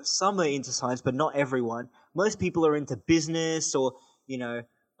some are into science, but not everyone. Most people are into business or,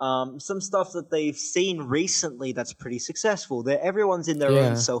 some stuff that they've seen recently that's pretty successful. Everyone's in their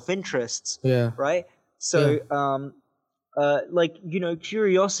own self-interests, right? So,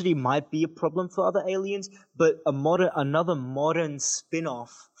 curiosity might be a problem for other aliens, but another modern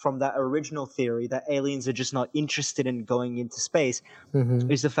spin-off from that original theory that aliens are just not interested in going into space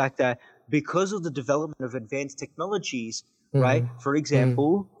is the fact that because of the development of advanced technologies, right? For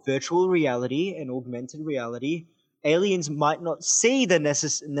example, virtual reality and augmented reality, aliens might not see the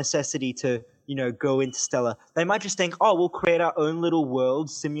necessity to, go interstellar. They might just think, oh, we'll create our own little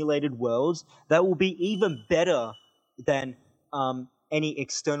worlds, simulated worlds that will be even better than any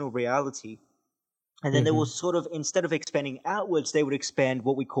external reality. And then they will sort of, instead of expanding outwards, they would expand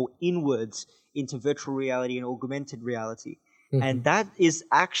what we call inwards into virtual reality and augmented reality. And that is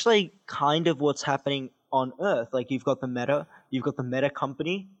actually kind of what's happening on Earth. Like, you've got the Meta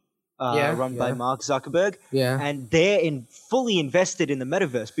company run by Mark Zuckerberg, and they're fully invested in the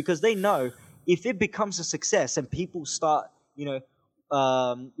metaverse because they know if it becomes a success and people start,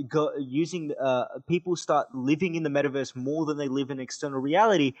 people start living in the metaverse more than they live in external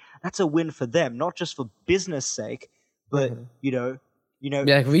reality, that's a win for them, not just for business sake, but Yeah,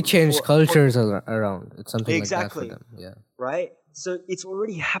 like we change cultures around. It's something like that for exactly, them. Yeah. right? So it's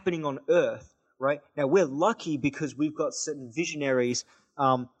already happening on Earth, right? Now we're lucky because we've got certain visionaries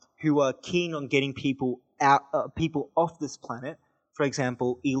who are keen on getting people off this planet. For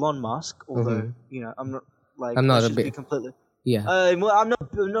example, Elon Musk. Although I'm not like I'm not let's a just be big. completely. Yeah. Well, I'm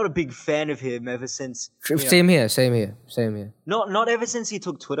not a big fan of him ever since. Same here. Same here. Same here. Not ever since he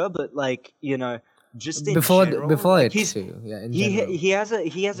took Twitter, but like just in general, Before like it too. Yeah. In he general.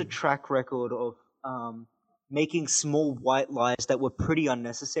 he has a track record of making small white lies that were pretty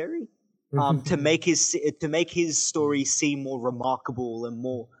unnecessary, to make his story seem more remarkable and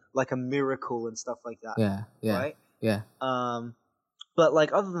more like a miracle and stuff like that. Yeah. Yeah. Right. Yeah. But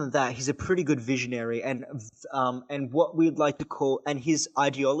like other than that, he's a pretty good visionary, and what we'd like to call, and his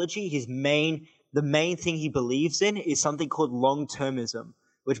ideology, the main thing he believes in is something called long-termism,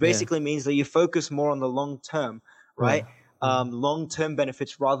 which basically means that you focus more on the long term, right? Long-term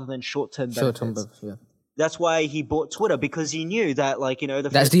benefits rather than short-term benefits. Yeah. That's why he bought Twitter, because he knew that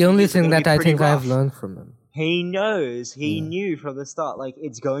That's the only thing that I think I've learned from him. He knew from the start, like,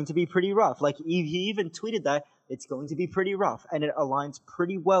 it's going to be pretty rough. Like, he even tweeted that it's going to be pretty rough, and it aligns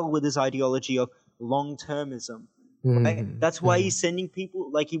pretty well with his ideology of long-termism. Right? That's why he's sending people,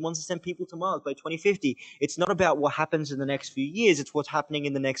 like, he wants to send people to Mars by 2050. It's not about what happens in the next few years, it's what's happening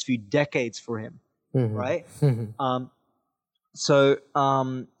in the next few decades for him. Right? So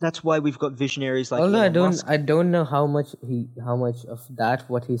that's why we've got visionaries like Although Elon Musk. I don't know how much of that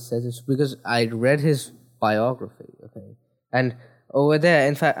what he says is, because I read his biography, okay, and over there,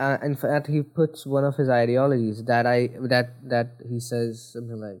 in fact, he puts one of his ideologies that he says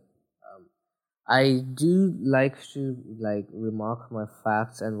something like, I do like to like remark my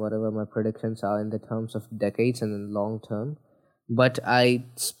facts and whatever my predictions are in the terms of decades and in long term, but I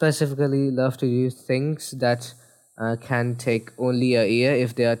specifically love to use things that can take only a year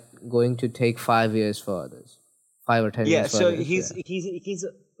if they are going to take 5 years for others, 5 or 10 years for so others. he's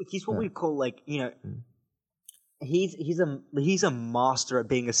what we call, like, he's a master at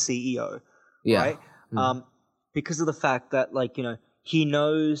being a CEO, right? Because of the fact that, like, he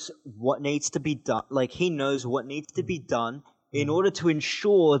knows what needs to be done. Like, he knows what needs to be done in order to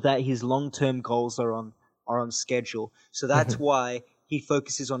ensure that his long-term goals are on schedule. So that's why he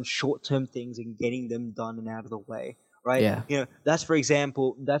focuses on short-term things and getting them done and out of the way, right? Yeah. That's for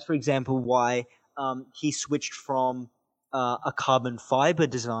example why he switched from a carbon fiber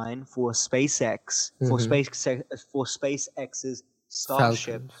design for SpaceX for SpaceX's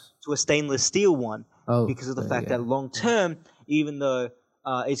Starship Falcons. to a stainless steel one, because of the fact that long term, even though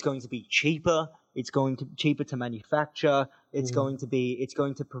it's going to be cheaper, it's going to cheaper to manufacture, it's going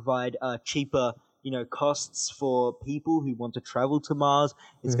to provide cheaper costs for people who want to travel to Mars.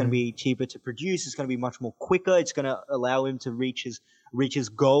 It's going to be cheaper to produce. It's going to be much more quicker. It's going to allow him to reach his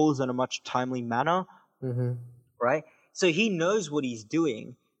goals in a much timely manner, right? So he knows what he's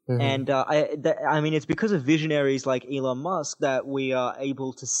doing. And I mean, it's because of visionaries like Elon Musk that we are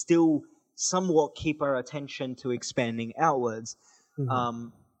able to still somewhat keep our attention to expanding outwards,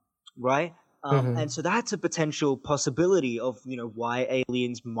 right? And so that's a potential possibility of why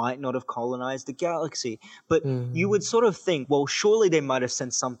aliens might not have colonized the galaxy. But you would sort of think, well, surely they might have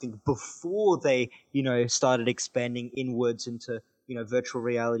sent something before they started expanding inwards into virtual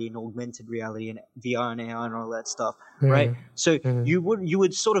reality and augmented reality and VR and AR and all that stuff, right? So you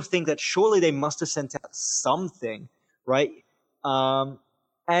would sort of think that surely they must have sent out something, right? And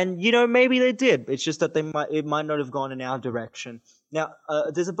maybe they did. It's just that it might not have gone in our direction. Now,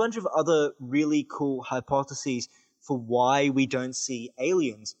 there's a bunch of other really cool hypotheses for why we don't see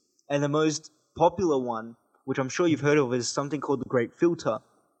aliens, and the most popular one, which I'm sure you've heard of, is something called the Great Filter.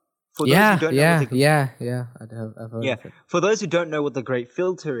 For those who don't know I've heard of it. For those who don't know what the Great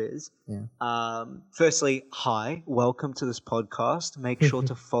Filter is, firstly, hi, welcome to this podcast. Make sure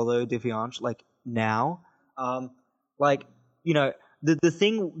to follow Divyansh now. The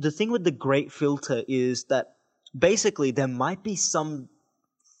thing with the Great Filter is that basically there might be some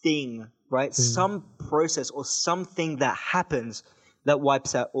thing, right? Some process or something that happens that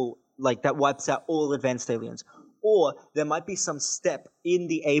wipes out all advanced aliens. Or there might be some step in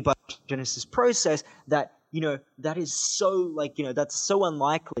the abiogenesis process that that is so that's so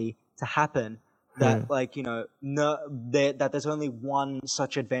unlikely to happen that that there's only one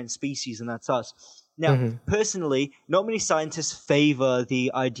such advanced species, and that's us. Now, personally, not many scientists favor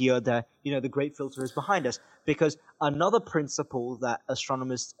the idea that the Great Filter is behind us, because another principle that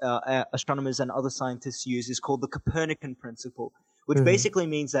astronomers and other scientists use is called the Copernican principle, which basically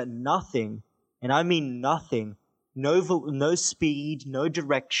means that nothing, and I mean nothing, no speed, no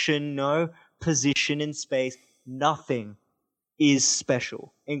direction, no position in space, nothing is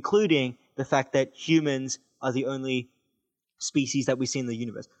special, including the fact that humans are the only species that we see in the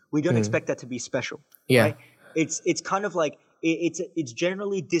universe. We don't expect that to be special, right? It's kind of like it's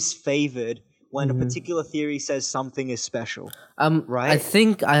generally disfavored when a particular theory says something is special, right? I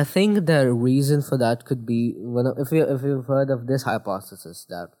think the reason for that could be if you've heard of this hypothesis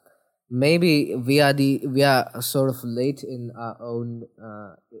that maybe we are sort of late in our own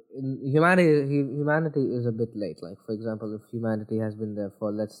in humanity is a bit late. Like, for example, if humanity has been there for,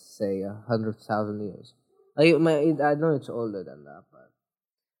 let's say, 100,000 years, I know it's older than that, but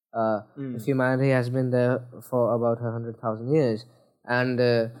if humanity has been there for about 100,000 years, and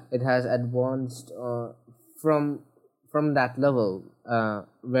it has advanced from that level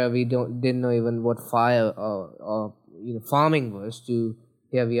where we didn't know even what fire or farming was, to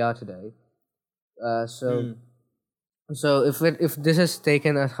here we are today. So if this has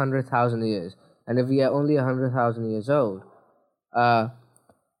taken us 100,000 years, and if we are only 100,000 years old,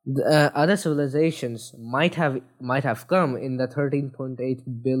 other civilizations might have come in the 13.8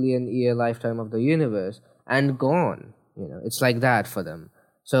 billion year lifetime of the universe and gone. It's like that for them.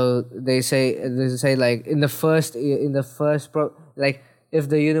 So they say like like if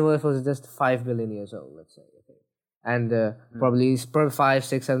the universe was just 5 billion years old, let's say, okay, and probably 5,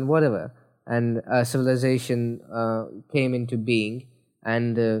 6, and whatever, and a civilization came into being,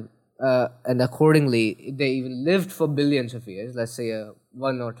 and accordingly they even lived for billions of years, let's say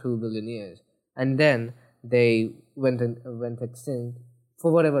 1 or 2 billion years, and then they went extinct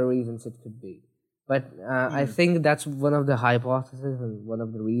for whatever reasons it could be. But I think that's one of the hypotheses and one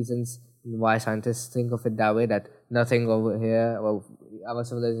of the reasons why scientists think of it that way, that nothing over here, well, our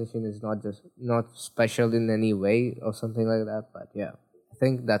civilization is not special in any way or something like that. But yeah, I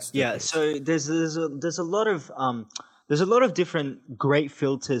think that's the case. So there's a lot of different great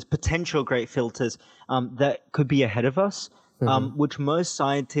filters, potential great filters that could be ahead of us, which most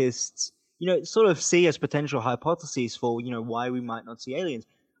scientists sort of see as potential hypotheses for why we might not see aliens.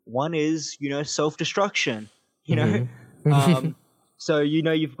 One is self-destruction. So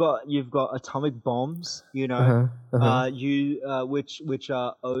you've got atomic bombs. Which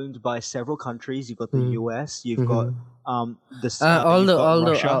are owned by several countries. You've got the US. You've got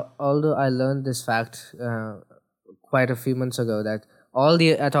Russia. Although I learned this fact quite a few months ago, that all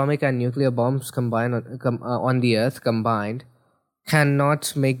the atomic and nuclear bombs combined on the Earth combined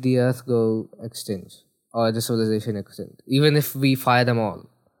cannot make the Earth go extinct or the civilization extinct, even if we fire them all.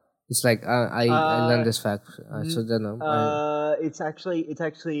 It's like I learned this fact. So don't know. It's actually a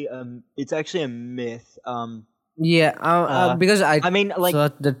myth. Because I mean,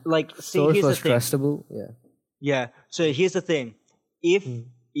 thought the source here's was the thing. trustable. Yeah. So here's the thing: if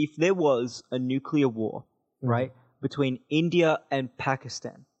there was a nuclear war, right, between India and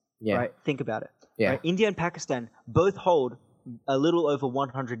Pakistan, right? Think about it. Right? India and Pakistan both hold a little over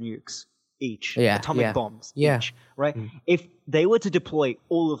 100 nukes each, atomic bombs each, right? If they were to deploy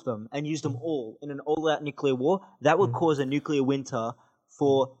all of them and use them all in an all-out nuclear war, that would cause a nuclear winter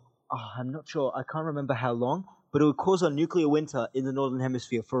for, I'm not sure, I can't remember how long, but it would cause a nuclear winter in the Northern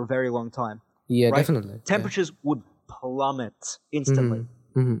Hemisphere for a very long time. Yeah, right? definitely. Temperatures would plummet instantly.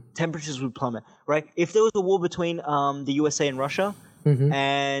 Temperatures would plummet, right? If there was a war between the USA and Russia,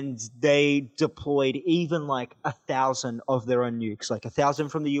 and they deployed even like 1,000 of their own nukes, like 1,000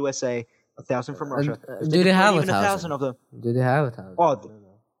 from the USA, 1,000 from Russia. Do they have 1,000 of them? Do they have 1,000? Oh,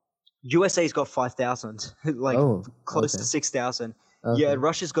 USA's got 5,000, like close to 6,000. Okay. Yeah,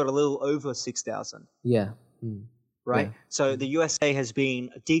 Russia's got a little over 6,000. Yeah. Right? Yeah. So the USA has been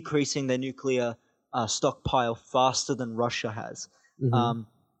decreasing their nuclear stockpile faster than Russia has.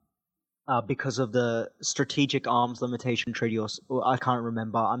 Because of the Strategic Arms Limitation Treaty, or I can't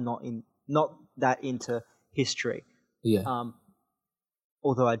remember. I'm not that into history. Yeah.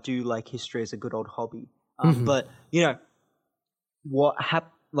 Although I do like history as a good old hobby. But what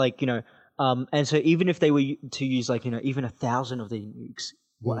happened? And so even if they were to use even 1,000 of the nukes,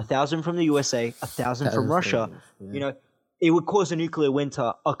 1,000 from the USA, 1,000 from Russia, it would cause a nuclear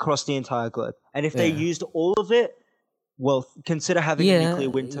winter across the entire globe. And if they used all of it, well, consider having a nuclear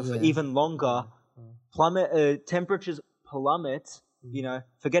winter for even longer. Temperatures plummet.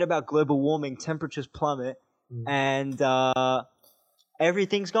 Forget about global warming. Temperatures plummet, and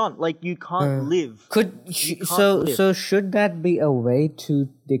everything's gone. Like, you can't live. So should that be a way to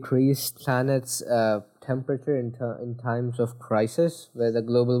decrease planet's temperature in times of crisis, where the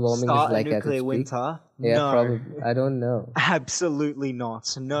global warming is like a nuclear at its winter? peak? Yeah, no. probably. I don't know. Absolutely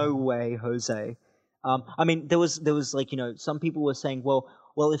not. No way, Jose. I mean, there was like, some people were saying, well,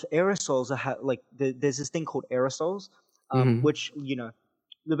 if aerosols are like there's this thing called aerosols, which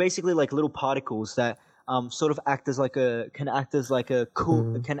they're basically like little particles that sort of can act as like a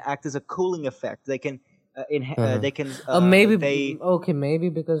can act as a cooling effect. They can they can they maybe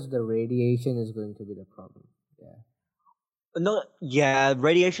because the radiation is going to be the problem. Yeah. no yeah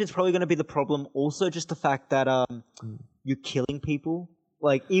radiation is probably going to be the problem. Also, just the fact that you're killing people.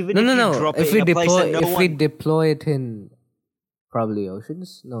 Like even if you drop it in a place that if we deploy it in probably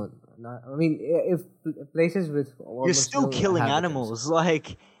oceans, I mean if places with you're still killing animals.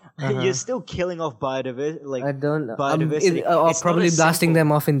 Like you're still killing off biodiversity. Like I don't know. Biodiversity. Or It's probably not as blasting simple.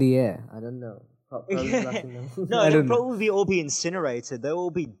 them off in the air. I don't know. Probably blasting them. No, I they'll don't know. probably all be incinerated. They'll all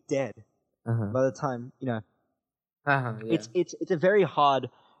be dead by the time Yeah. It's a very hard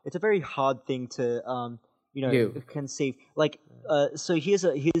thing to conceive. Like so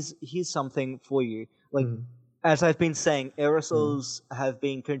here's something for you. Like as I've been saying, aerosols have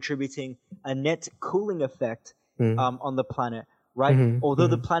been contributing a net cooling effect on the planet, right? Although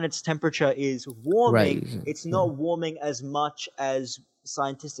the planet's temperature is warming, it's not warming as much as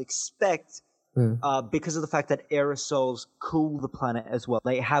scientists expect. Because of the fact that aerosols cool the planet as well.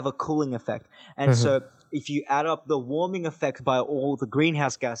 They have a cooling effect. And so if you add up the warming effect by all the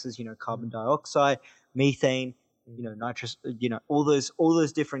greenhouse gases, carbon dioxide, methane, nitrous, all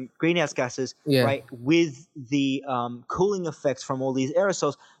those different greenhouse gases, right? With the cooling effects from all these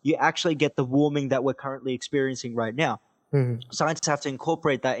aerosols, you actually get the warming that we're currently experiencing right now. Scientists have to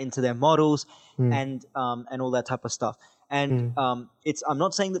incorporate that into their models and all that type of stuff. And I'm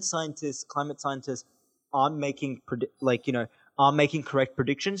not saying that climate scientists aren't making correct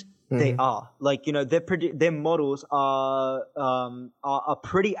predictions. They are. Like their models are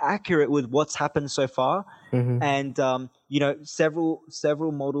pretty accurate with what's happened so far. And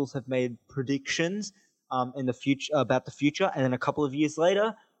several models have made predictions in the future about the future, and then a couple of years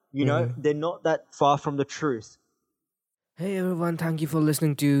later, they're not that far from the truth. Hey everyone, thank you for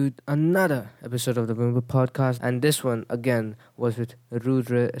listening to another episode of the Wimble Podcast. And this one, again, was with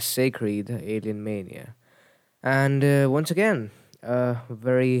Rudra Sekhri, the Alienmania. And once again, a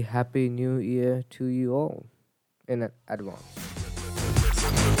very happy new year to you all in advance.